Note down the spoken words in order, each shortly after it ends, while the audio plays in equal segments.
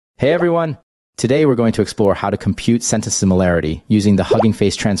Hey everyone! Today we're going to explore how to compute sentence similarity using the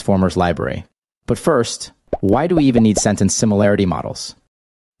Huggingface Transformers library. But first, why do we even need sentence similarity models?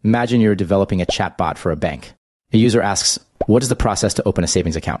 Imagine you're developing a chatbot for a bank. A user asks, what is the process to open a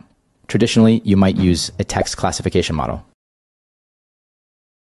savings account? Traditionally, you might use a text classification model.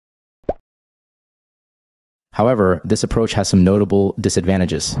 However, this approach has some notable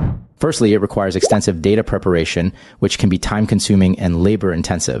disadvantages. Firstly, it requires extensive data preparation, which can be time-consuming and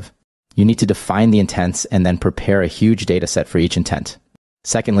labor-intensive. You need to define the intents and then prepare a huge data set for each intent.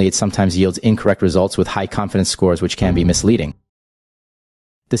 Secondly, it sometimes yields incorrect results with high confidence scores, which can be misleading.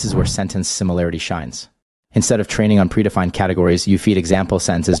 This is where sentence similarity shines. Instead of training on predefined categories, you feed example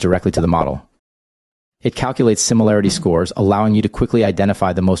sentences directly to the model. It calculates similarity scores, allowing you to quickly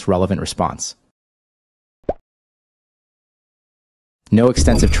identify the most relevant response. No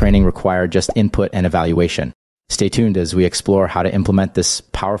extensive training required, just input and evaluation. Stay tuned as we explore how to implement this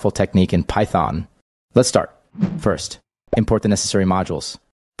powerful technique in Python. Let's start. First, import the necessary modules.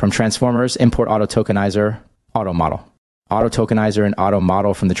 From Transformers, import AutoTokenizer, AutoModel. AutoTokenizer and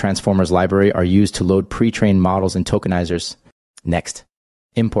AutoModel from the Transformers library are used to load pre-trained models and tokenizers. Next,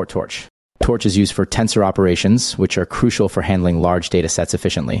 import Torch. Torch is used for tensor operations, which are crucial for handling large data sets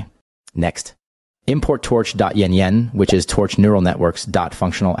efficiently. Next, import torch.yen, which is torch neural networks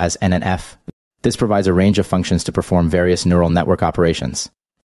functional as NNF. This provides a range of functions to perform various neural network operations.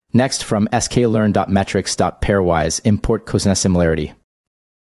 Next, from sklearn.metrics.pairwise, import cosine similarity.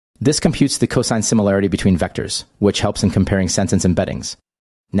 This computes the cosine similarity between vectors, which helps in comparing sentence embeddings.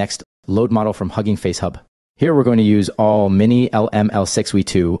 Next, load model from Huggingface Hub. Here we're going to use all mini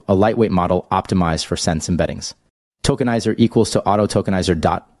LML6v2, a lightweight model optimized for sentence embeddings. Tokenizer equals to AutoTokenizer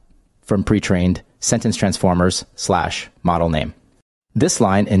dot from pre-trained sentence transformers / model name. This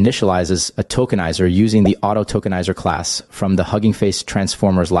line initializes a tokenizer using the AutoTokenizer class from the Huggingface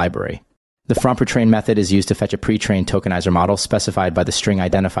Transformers library. The from pre-trained method is used to fetch a pre-trained tokenizer model specified by the string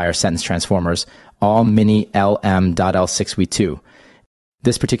identifier sentence transformers, all mini lm.l6v2.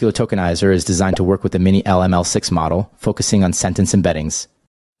 This particular tokenizer is designed to work with the mini LML6 model, focusing on sentence embeddings.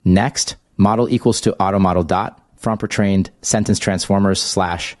 Next, model equals to AutoModel dot from pre-trained sentence transformers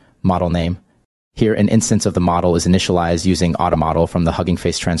 / model name. Here, an instance of the model is initialized using AutoModel from the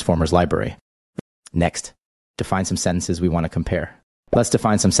Huggingface Transformers library. Next, define some sentences we want to compare. Let's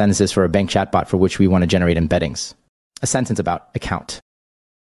define some sentences for a bank chatbot for which we want to generate embeddings. A sentence about account.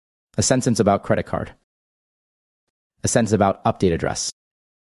 A sentence about credit card. A sentence about update address.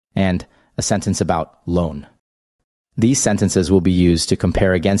 And a sentence about loan. These sentences will be used to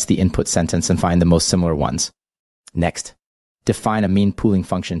compare against the input sentence and find the most similar ones. Next, define a mean pooling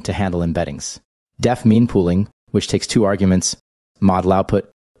function to handle embeddings. Def mean pooling, which takes two arguments, model output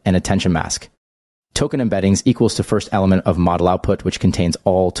and attention mask. Token embeddings equals to first element of model output, which contains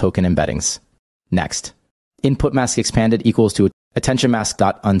all token embeddings. Next, input mask expanded equals to attention mask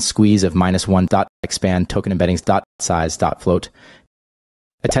dot unsqueeze of -1 dot expand token embeddings dot size dot float.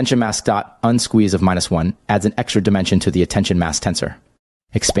 Attention mask dot unsqueeze of -1 adds an extra dimension to the attention mask tensor.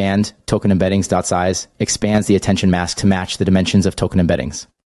 Expand token embeddings dot size expands the attention mask to match the dimensions of token embeddings.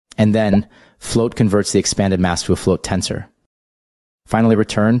 And then float converts the expanded mask to a float tensor. Finally,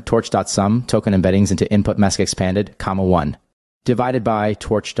 return torch.sum token embeddings into input mask expanded, 1, divided by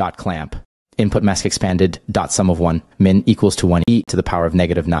torch.clamp input mask expanded dot sum of 1 min equals to 1 e to the power of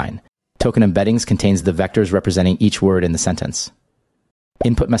 -9. Token embeddings contains the vectors representing each word in the sentence.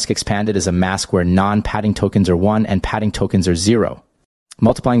 Input mask expanded is a mask where non-padding tokens are 1 and padding tokens are 0.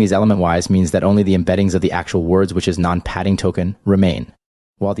 Multiplying these element-wise means that only the embeddings of the actual words, which is non-padding token, remain,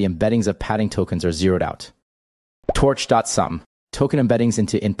 while the embeddings of padding tokens are zeroed out. Torch.sum, token embeddings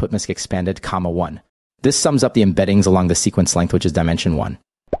into input mask expanded, 1. This sums up the embeddings along the sequence length, which is dimension 1.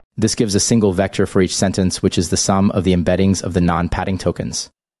 This gives a single vector for each sentence, which is the sum of the embeddings of the non-padding tokens.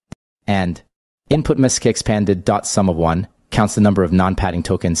 And input mask expanded dot sum of 1 counts the number of non-padding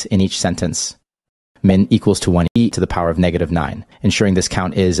tokens in each sentence. Min equals to 1 e to the power of -9, ensuring this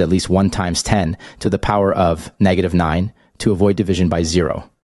count is at least 1 times 10 to the power of -9 to avoid division by 0.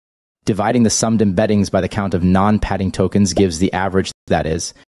 Dividing the summed embeddings by the count of non-padding tokens gives the average, that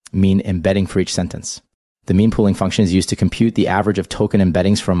is, mean embedding for each sentence. The mean pooling function is used to compute the average of token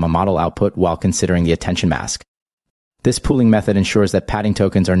embeddings from a model output while considering the attention mask. This pooling method ensures that padding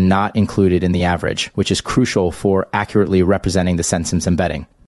tokens are not included in the average, which is crucial for accurately representing the sentence embedding.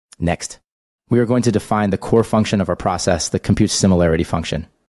 Next, we are going to define the core function of our process, the compute similarity function.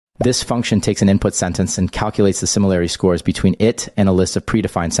 This function takes an input sentence and calculates the similarity scores between it and a list of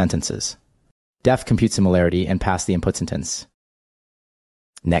predefined sentences. Def compute similarity and pass the input sentence.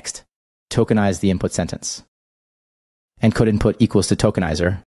 Next, tokenize the input sentence. Encode input equals to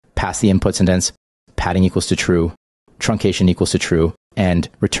tokenizer, pass the input sentence, padding equals to true, truncation equals to true, and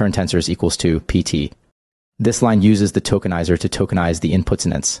return tensors equals to PT. This line uses the tokenizer to tokenize the input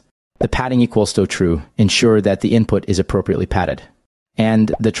sentence. The padding equals to true, ensure that the input is appropriately padded.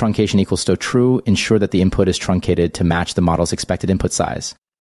 And the truncation equals to true, ensure that the input is truncated to match the model's expected input size.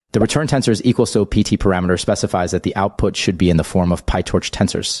 The return tensors equals to PT parameter specifies that the output should be in the form of PyTorch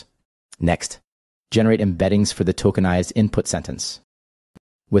tensors. Next, generate embeddings for the tokenized input sentence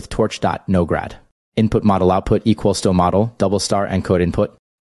with torch.nograd. Input model output equals to model *encode input.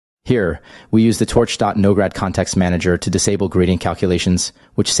 Here, we use the torch.nograd context manager to disable gradient calculations,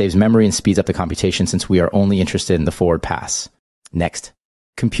 which saves memory and speeds up the computation since we are only interested in the forward pass. Next,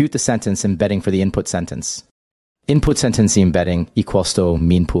 compute the sentence embedding for the input sentence. Input sentence embedding equals to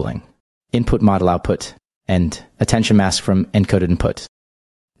mean pooling, input model output, and attention mask from encoded input.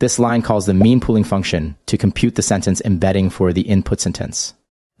 This line calls the mean pooling function to compute the sentence embedding for the input sentence.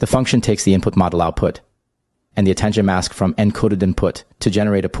 The function takes the input model output and the attention mask from encoded input to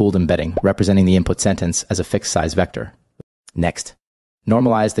generate a pooled embedding representing the input sentence as a fixed size vector. Next,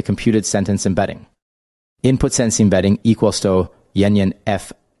 normalize the computed sentence embedding. Input sentence embedding equals to yen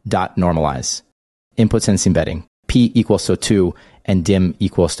f dot normalize. Input sentence embedding p equals to 2 and dim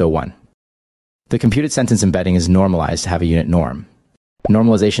equals to 1. The computed sentence embedding is normalized to have a unit norm.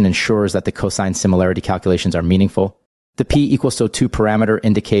 Normalization ensures that the cosine similarity calculations are meaningful. The p equals to 2 parameter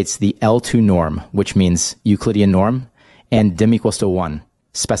indicates the L2 norm, which means Euclidean norm, and dim equals to 1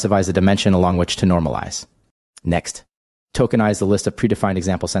 specifies the dimension along which to normalize. Next, tokenize the list of predefined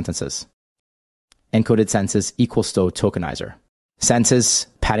example sentences. Encoded sentences equals to tokenizer. Sentences,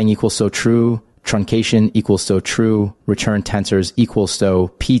 padding equals to true, truncation equals to true, return tensors equals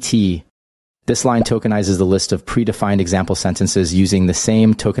to PT. This line tokenizes the list of predefined example sentences using the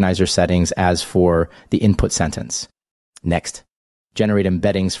same tokenizer settings as for the input sentence. Next, generate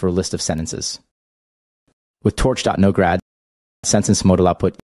embeddings for a list of sentences. With torch.nograd, sentence model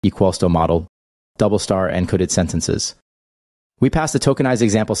output equals to model encoded sentences. We pass the tokenized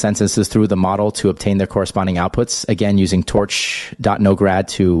example sentences through the model to obtain their corresponding outputs, again using torch.nograd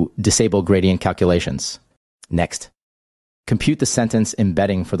to disable gradient calculations. Next, compute the sentence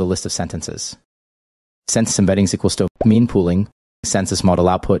embedding for the list of sentences. Sentence embeddings equals to mean pooling, census model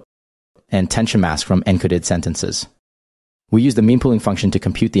output, and tension mask from encoded sentences. We use the mean pooling function to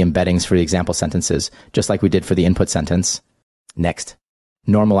compute the embeddings for the example sentences, just like we did for the input sentence. Next,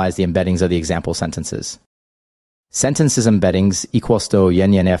 normalize the embeddings of the example sentences. Sentences embeddings equals to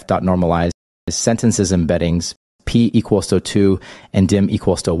yen f dot normalize. Sentences embeddings p equals to 2 and dim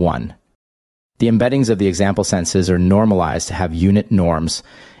equals to 1. The embeddings of the example sentences are normalized to have unit norms,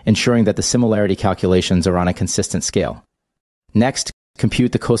 ensuring that the similarity calculations are on a consistent scale. Next,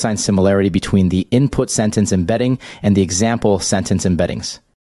 compute the cosine similarity between the input sentence embedding and the example sentence embeddings.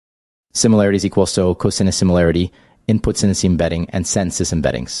 Similarities equals to cosinus similarity, input sentence embedding, and sentences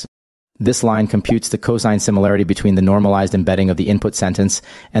embeddings. This line computes the cosine similarity between the normalized embedding of the input sentence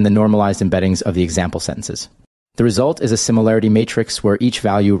and the normalized embeddings of the example sentences. The result is a similarity matrix where each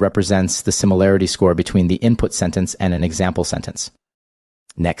value represents the similarity score between the input sentence and an example sentence.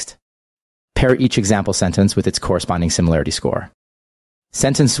 Next, pair each example sentence with its corresponding similarity score.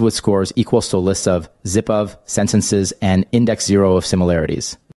 Sentence with scores equals to a list of zip of sentences and index 0 of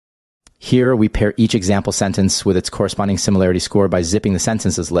similarities. Here, we pair each example sentence with its corresponding similarity score by zipping the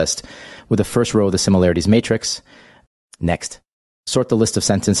sentences list with the first row of the similarities matrix. Next, sort the list of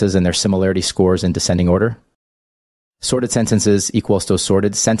sentences and their similarity scores in descending order. Sorted sentences equals to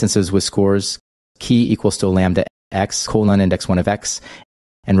sorted sentences with scores key equals to lambda x colon index 1 of x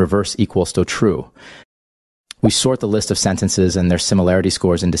and reverse equals to true. We sort the list of sentences and their similarity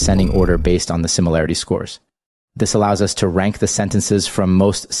scores in descending order based on the similarity scores. This allows us to rank the sentences from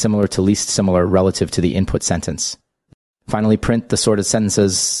most similar to least similar relative to the input sentence. Finally, print the sorted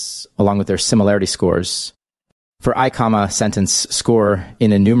sentences along with their similarity scores. For I, sentence score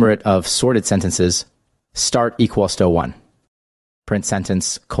in a numerate of sorted sentences, start equals to 1. Print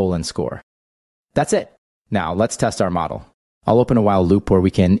sentence colon score. That's it. Now let's test our model. I'll open a while loop where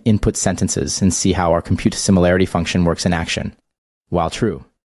we can input sentences and see how our compute similarity function works in action. While true,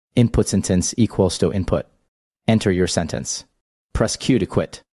 input sentence equals to input. Enter your sentence. Press Q to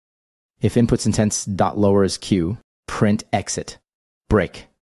quit. If input sentence dot lower is Q, print exit. Break.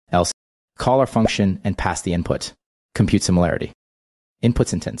 Else, call our function and pass the input. Compute similarity. Input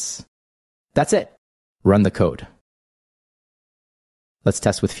sentence. That's it. Run the code. Let's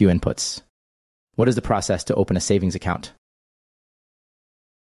test with few inputs. What is the process to open a savings account?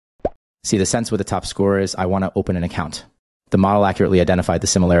 See, the sentence with the top score is, I want to open an account. The model accurately identified the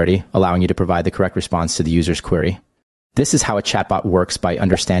similarity, allowing you to provide the correct response to the user's query. This is how a chatbot works by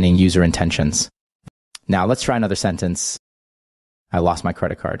understanding user intentions. Now let's try another sentence. I lost my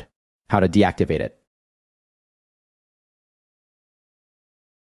credit card. How to deactivate it.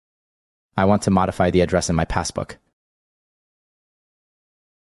 I want to modify the address in my passbook.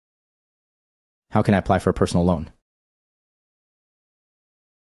 How can I apply for a personal loan?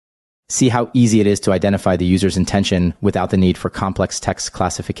 See how easy it is to identify the user's intention without the need for complex text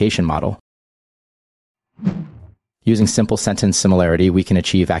classification model. Using simple sentence similarity, we can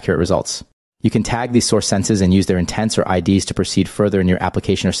achieve accurate results. You can tag these source sentences and use their intents or IDs to proceed further in your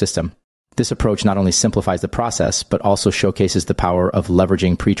application or system. This approach not only simplifies the process, but also showcases the power of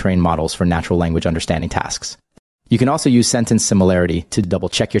leveraging pre-trained models for natural language understanding tasks. You can also use sentence similarity to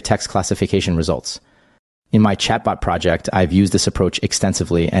double-check your text classification results. In my chatbot project, I've used this approach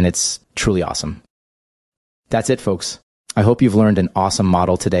extensively, and it's truly awesome. That's it, folks. I hope you've learned an awesome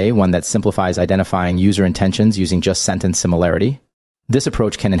model today, one that simplifies identifying user intentions using just sentence similarity. This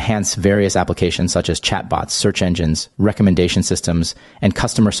approach can enhance various applications such as chatbots, search engines, recommendation systems, and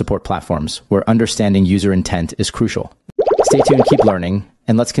customer support platforms, where understanding user intent is crucial. Stay tuned, keep learning,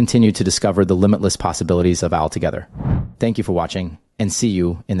 and let's continue to discover the limitless possibilities of OWL together. Thank you for watching, and see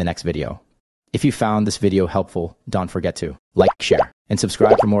you in the next video. If you found this video helpful, don't forget to like, share, and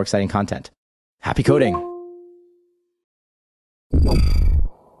subscribe for more exciting content. Happy coding!